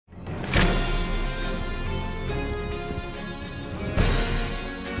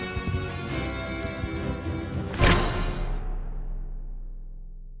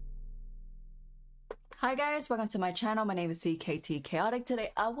Hi guys, welcome to my channel. My name is CKT Chaotic.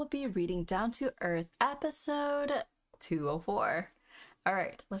 Today I will be reading Down to Earth episode 204.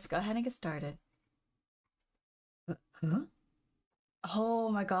 Alright, let's go ahead and get started. Huh? Oh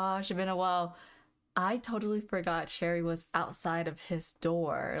my gosh, it's been a while. I totally forgot Sherry was outside of his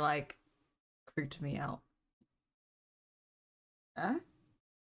door. Like, creeped me out. Huh?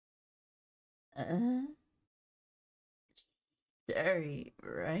 Sherry,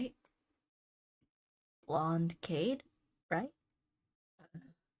 right? Blonde Kade, right?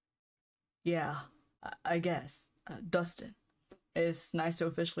 Yeah, I guess. Dustin, it's nice to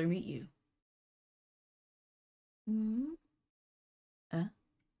officially meet you. Hmm?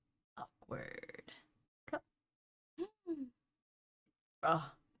 Awkward.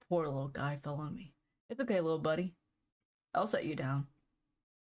 Oh, poor little guy fell on me. It's okay, little buddy. I'll set you down.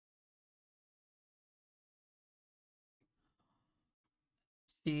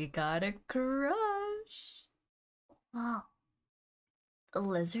 She got a crush. Wow. The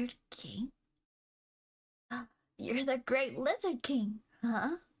Lizard King? You're the Great Lizard King,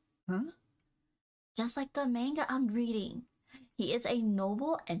 huh? Huh? Just like the manga I'm reading. He is a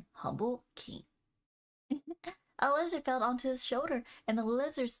noble and humble king. A lizard fell onto his shoulder, and the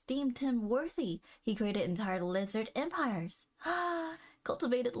lizards deemed him worthy. He created entire lizard empires,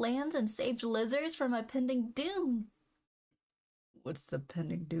 cultivated lands, and saved lizards from a pending doom. What's the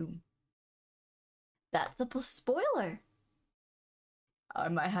pending doom? That's a spoiler. I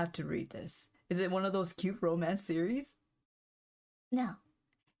might have to read this. Is it one of those cute romance series? No,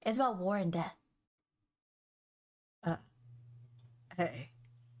 it's about war and death. Hey,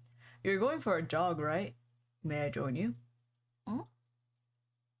 you're going for a jog, right? May I join you? Hmm?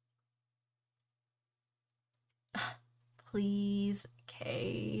 Please,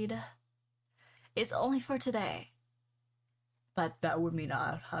 Kade. It's only for today. But that would mean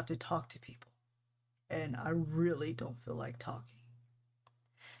I'd have to talk to people. And I really don't feel like talking.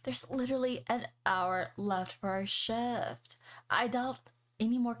 There's literally an hour left for our shift. I doubt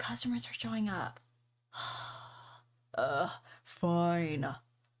any more customers are showing up. Fine.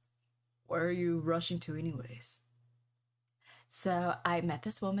 Where are you rushing to anyways? So I met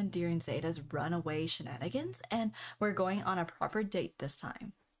this woman during Zaida's runaway shenanigans, and we're going on a proper date this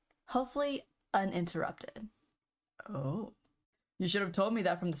time. Hopefully uninterrupted. Oh. You should have told me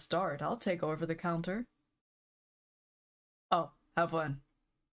that from the start. I'll take over the counter. Oh, have fun.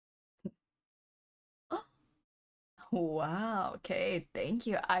 Wow, okay, thank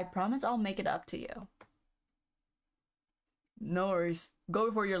you. I promise I'll make it up to you. No worries. Go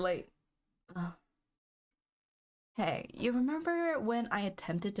before you're late. Hey, you remember when I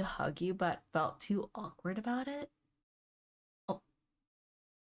attempted to hug you but felt too awkward about it? Oh.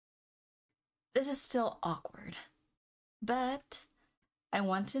 This is still awkward. But I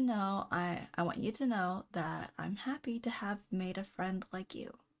want you to know that I'm happy to have made a friend like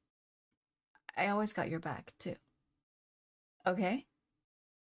you. I always got your back, too. Okay?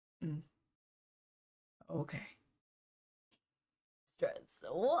 Okay. Stress.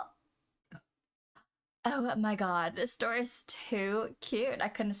 What? Oh my god, this store is too cute. I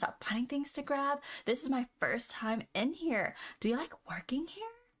couldn't stop finding things to grab. This is my first time in here. Do you like working here?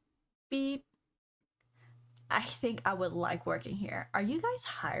 Beep. I think I would like working here. Are you guys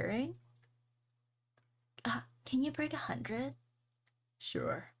hiring? Can you break 100?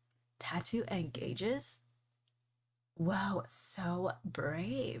 Sure. Tattoo and gauges? Wow, so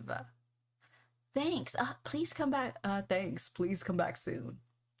brave. Thanks. Please come back. Thanks. Please come back soon.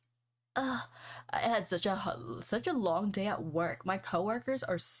 I had such a long day at work. My coworkers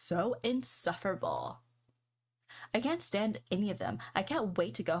are so insufferable. I can't stand any of them. I can't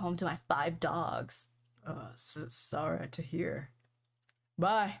wait to go home to my 5 dogs. Sorry to hear.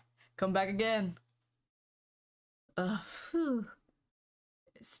 Bye. Come back again. Phew.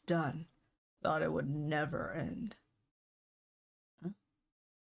 It's done. Thought it would never end. Huh?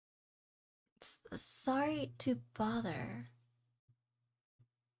 Sorry to bother.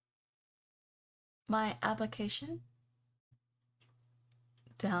 My application?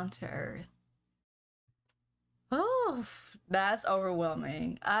 Down to Earth. Oh, that's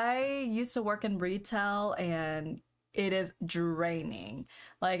overwhelming. I used to work in retail and it is draining.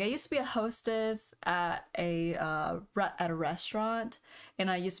 Like I used to be a hostess at a restaurant, and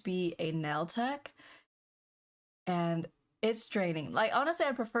I used to be a nail tech, and it's draining. Like honestly,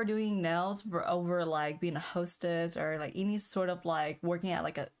 I prefer doing nails over like being a hostess or like any sort of like working at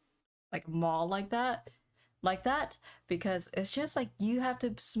like a mall like that, because it's just like you have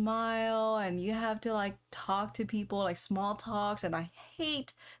to smile and you have to like talk to people, like small talks, and I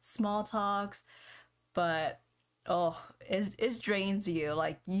hate small talks. But oh, it drains you.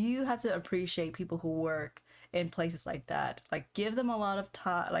 Like, you have to appreciate people who work in places like that. Like, give them a lot of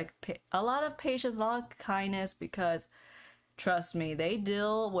time, like a lot of patience, a lot of kindness, because trust me, they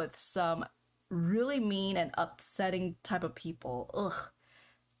deal with some really mean and upsetting type of people. Ugh.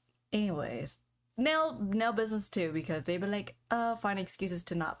 Anyways, nail business too, because they be like find excuses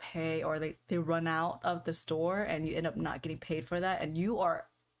to not pay, or they run out of the store and you end up not getting paid for that, and you are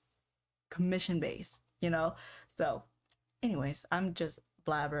commission based, you know? So anyways, I'm just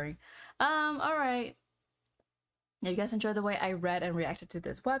blabbering. All right. If you guys enjoyed the way I read and reacted to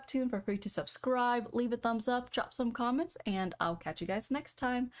this webtoon, feel free to subscribe, leave a thumbs up, drop some comments, and I'll catch you guys next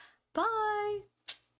time. Bye!